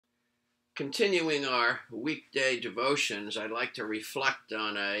Continuing our weekday devotions, I'd like to reflect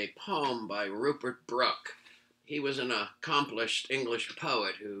on a poem by Rupert Brooke. He was an accomplished English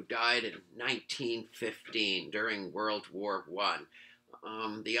poet who died in 1915 during World War I.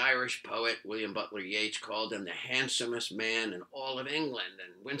 The Irish poet William Butler Yeats called him the handsomest man in all of England,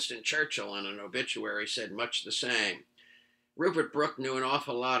 and Winston Churchill in an obituary said much the same. Rupert Brooke knew an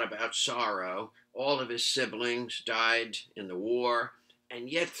awful lot about sorrow. All of his siblings died in the war, and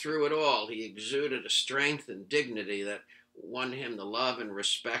yet through it all, he exuded a strength and dignity that won him the love and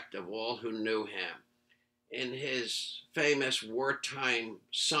respect of all who knew him. In his famous wartime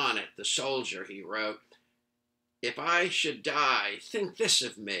sonnet, The Soldier, he wrote, "If I should die, think this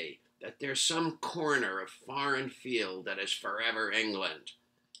of me, that there's some corner of foreign field that is forever England."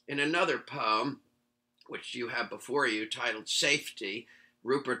 In another poem, which you have before you, titled Safety,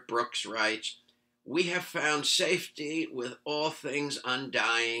 Rupert Brooks writes, "We have found safety with all things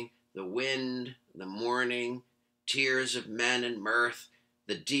undying, the wind, the morning, tears of men and mirth,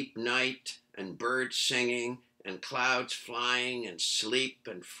 the deep night and birds singing, and clouds flying, and sleep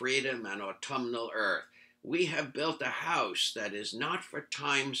and freedom and autumnal earth. We have built a house that is not for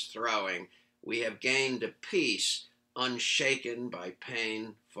time's throwing. We have gained a peace unshaken by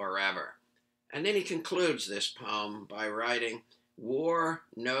pain forever." And then he concludes this poem by writing, "War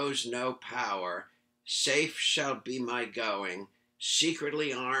knows no power, safe shall be my going,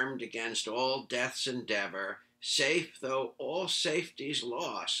 secretly armed against all death's endeavor, safe though all safety's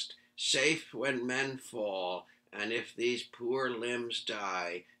lost, safe when men fall, and if these poor limbs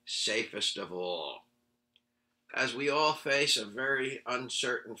die, safest of all." As we all face a very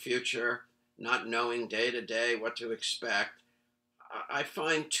uncertain future, not knowing day to day what to expect, I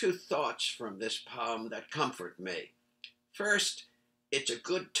find two thoughts from this poem that comfort me. First, it's a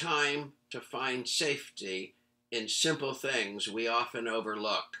good time to find safety in simple things we often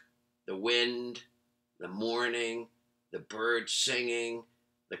overlook: the wind, the morning, the birds singing,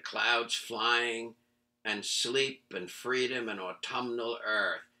 the clouds flying, and sleep and freedom and autumnal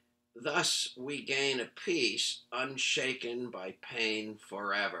earth. Thus we gain a peace unshaken by pain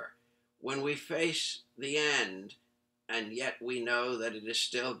forever. When we face the end, and yet we know that it is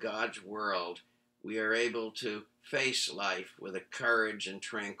still God's world, we are able to face life with a courage and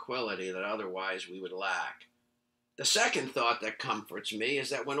tranquility that otherwise we would lack. The second thought that comforts me is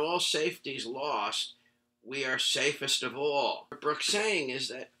that when all safety is lost, we are safest of all. What Brooke's saying is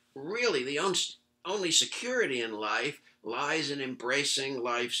that really the only security in life lies in embracing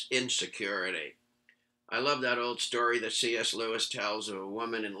life's insecurity. I love that old story that C.S. Lewis tells of a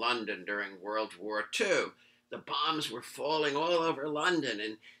woman in London during World War II. The bombs were falling all over London,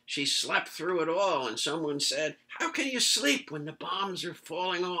 and she slept through it all. And someone said, "How can you sleep when the bombs are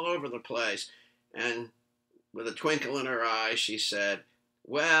falling all over the place?" And with a twinkle in her eye, she said,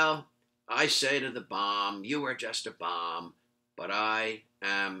 "Well, I say to the bomb, you are just a bomb, but I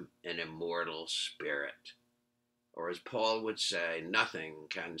am an immortal spirit." Or as Paul would say, nothing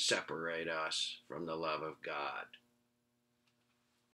can separate us from the love of God.